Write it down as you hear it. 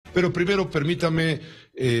Pero primero permítame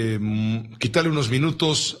quitarle unos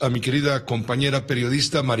minutos a mi querida compañera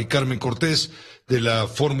periodista Mari Carmen Cortés de la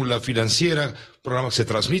Fórmula Financiera, programa que se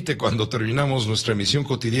transmite cuando terminamos nuestra emisión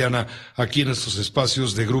cotidiana aquí en estos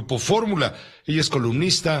espacios de Grupo Fórmula. Ella es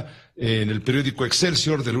columnista en el periódico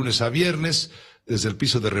Excelsior de lunes a viernes, desde el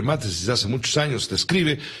piso de remates, desde hace muchos años te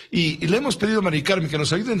escribe, y le hemos pedido a Mari Carmen que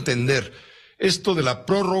nos ayude a entender esto de la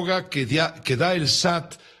prórroga que da el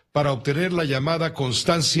SAT para obtener la llamada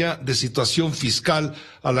Constancia de Situación Fiscal,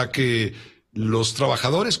 a la que los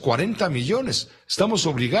trabajadores, 40 millones, estamos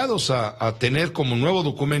obligados a tener como nuevo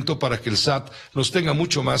documento para que el SAT nos tenga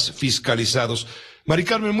mucho más fiscalizados. Mari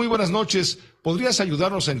Carmen, muy buenas noches. ¿Podrías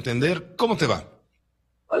ayudarnos a entender cómo te va?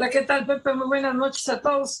 Hola, ¿qué tal, Pepe? Muy buenas noches a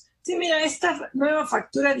todos. Sí, mira, esta nueva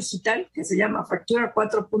factura digital, que se llama Factura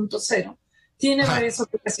 4.0, tiene varias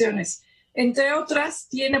obligaciones. Entre otras,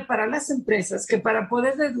 tiene para las empresas que para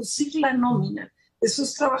poder deducir la nómina de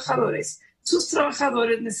sus trabajadores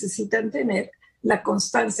necesitan tener la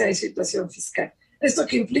constancia de situación fiscal. Esto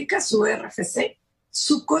que implica su RFC,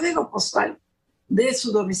 su código postal de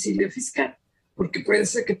su domicilio fiscal, porque puede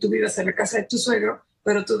ser que tú vivas en la casa de tu suegro,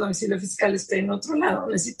 pero tu domicilio fiscal esté en otro lado.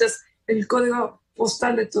 Necesitas el código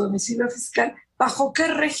postal de tu domicilio fiscal, bajo qué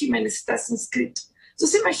régimen estás inscrito.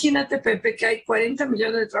 Entonces imagínate, Pepe, que hay 40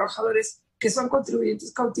 millones de trabajadores que son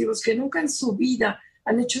contribuyentes cautivos que nunca en su vida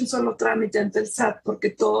han hecho un solo trámite ante el SAT porque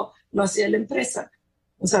todo lo hacía la empresa.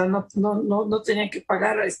 O sea, no tenían que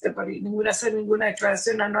pagar hacer ninguna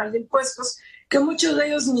declaración anual de impuestos, que muchos de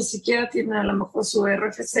ellos ni siquiera tienen a lo mejor su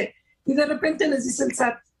RFC. Y de repente les dice el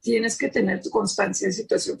SAT, tienes que tener tu constancia de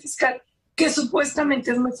situación fiscal, que supuestamente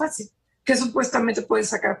es muy fácil, que supuestamente puedes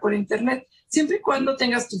sacar por internet, siempre y cuando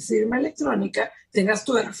tengas tu firma electrónica, tengas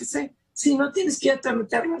tu RFC. Si no, tienes que ir a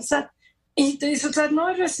tramitarlo al SAT. Y te dice, o sea, no,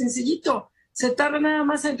 es sencillito, se tarda nada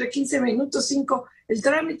más entre 15 minutos, 5, el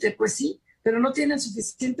trámite. Pues sí, pero no tienen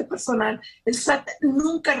suficiente personal. El SAT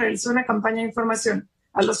nunca realizó una campaña de información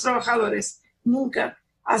a los trabajadores, nunca,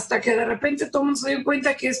 hasta que de repente todo el mundo se dio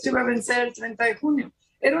cuenta que esto iba a vencer el 30 de junio.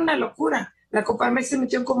 Era una locura. La Coparmex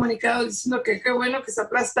emitió un comunicado diciendo que qué bueno que se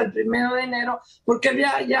aplasta el 1 de enero, porque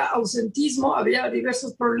había ya ausentismo, había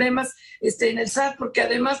diversos problemas en el SAT, porque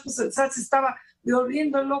además pues el SAT se estaba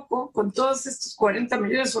volviendo loco con todos estos 40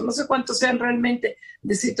 millones o no sé cuántos sean realmente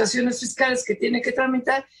de situaciones fiscales que tiene que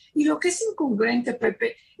tramitar. Y lo que es incongruente,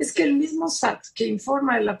 Pepe, es que el mismo SAT que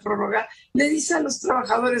informa de la prórroga le dice a los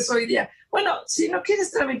trabajadores hoy día, bueno, si no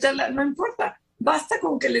quieres tramitarla, no importa, basta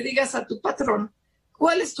con que le digas a tu patrón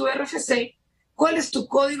cuál es tu RFC, cuál es tu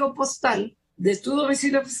código postal de tu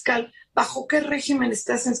domicilio fiscal, bajo qué régimen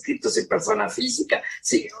estás inscrito, si persona física,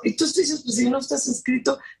 sí, y tú dices, pues si no estás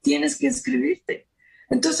inscrito, tienes que inscribirte.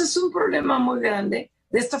 Entonces es un problema muy grande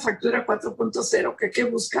de esta factura 4.0 que ¿qué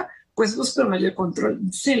busca? Pues busca el mayor control,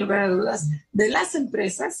 sin lugar a dudas, de las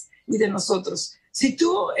empresas y de nosotros. Si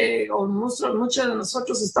tú o muchos de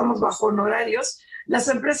nosotros estamos bajo honorarios, las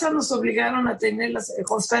empresas nos obligaron a tener la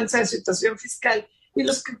constancia de situación fiscal, y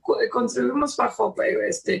los que contribuimos bajo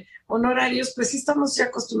honorarios, pues sí estamos ya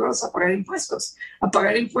acostumbrados a pagar impuestos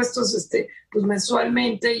pues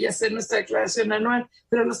mensualmente y hacer nuestra declaración anual,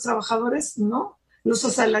 pero los trabajadores no, los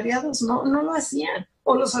asalariados no lo hacían,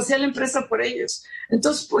 o los hacía la empresa por ellos.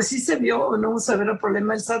 Entonces, pues sí se vio o no vamos a ver el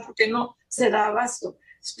problema del SAT porque no se da abasto.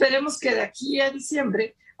 Esperemos que de aquí a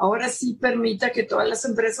diciembre ahora sí permita que todas las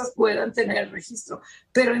empresas puedan tener el registro.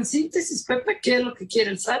 Pero en síntesis, Pepe, ¿qué es lo que quiere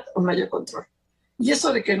el SAT? O mayor control. Y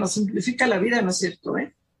eso de que nos simplifica la vida no es cierto,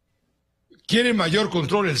 ¿eh? Quiere mayor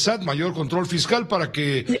control el SAT, mayor control fiscal para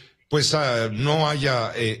que pues no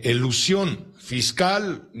haya elusión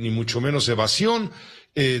fiscal, ni mucho menos evasión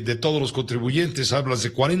de todos los contribuyentes. Hablas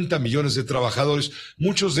de 40 millones de trabajadores,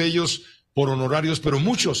 muchos de ellos por honorarios, pero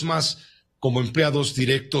muchos más como empleados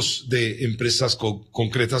directos de empresas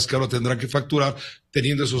concretas que ahora tendrán que facturar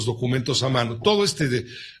teniendo esos documentos a mano. Todo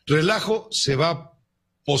relajo se va a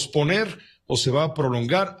posponer o se va a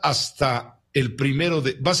prolongar hasta el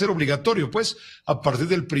va a ser obligatorio, pues, a partir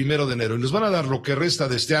del 1 de enero. Y nos van a dar lo que resta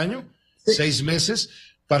de este año, 6 meses,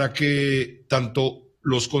 para que tanto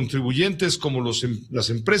los contribuyentes como las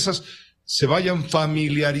empresas se vayan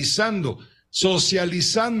familiarizando,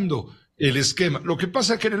 socializando el esquema. Lo que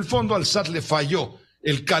pasa es que en el fondo al SAT le falló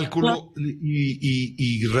el cálculo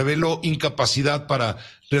y reveló incapacidad para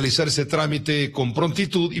realizar ese trámite con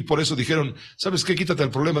prontitud, y por eso dijeron, ¿sabes qué? Quítate el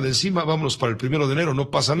problema de encima, vámonos para el 1 de enero, no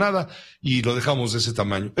pasa nada, y lo dejamos de ese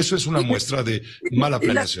tamaño. Eso es una muestra de mala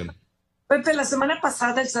planeación. Pepe, la semana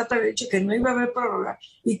pasada el SAT había dicho que no iba a haber prórroga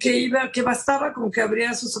y que bastaba con que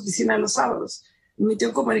abriera sus oficinas los sábados. Emitió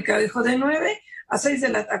un comunicado, dijo de 9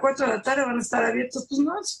 a 4 de la tarde van a estar abiertos, pues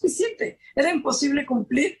no es suficiente. Era imposible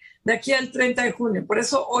cumplir de aquí al 30 de junio. Por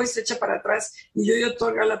eso hoy se echa para atrás y yo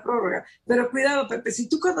otorga la prórroga. Pero cuidado, Pepe, si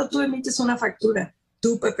cuando tú emites una factura,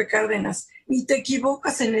 tú, Pepe Cárdenas, y te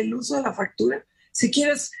equivocas en el uso de la factura, si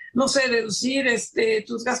quieres, no sé, deducir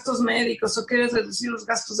tus gastos médicos o quieres reducir los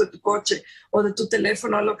gastos de tu coche o de tu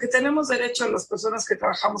teléfono, a lo que tenemos derecho a las personas que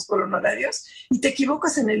trabajamos por honorarios, y te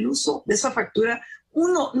equivocas en el uso de esa factura,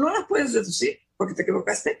 uno, no la puedes deducir porque te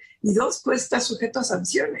equivocaste, y dos, puedes estar sujeto a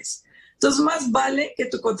sanciones. Entonces, más vale que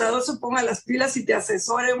tu contador se ponga las pilas y te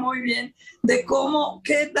asesore muy bien de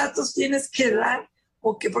qué datos tienes que dar,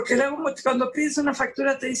 porque luego cuando pides una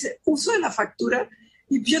factura te dice uso de la factura.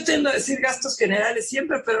 Y yo tiendo a decir gastos generales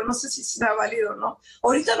siempre, pero no sé si será válido o no.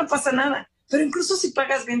 Ahorita no pasa nada, pero incluso si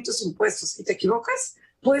pagas bien tus impuestos y te equivocas,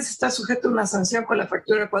 puedes estar sujeto a una sanción con la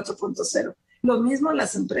factura 4.0. Lo mismo en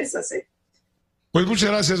las empresas, ¿eh? Pues muchas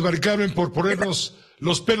gracias, Mari Carmen, por ponernos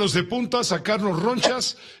los pelos de punta, sacarnos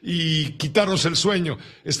ronchas y quitarnos el sueño.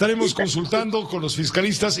 Estaremos consultando con los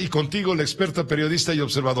fiscalistas y contigo, la experta periodista y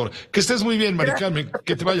observador. Que estés muy bien, Mari Carmen,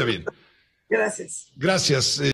 que te vaya bien. Gracias. Gracias.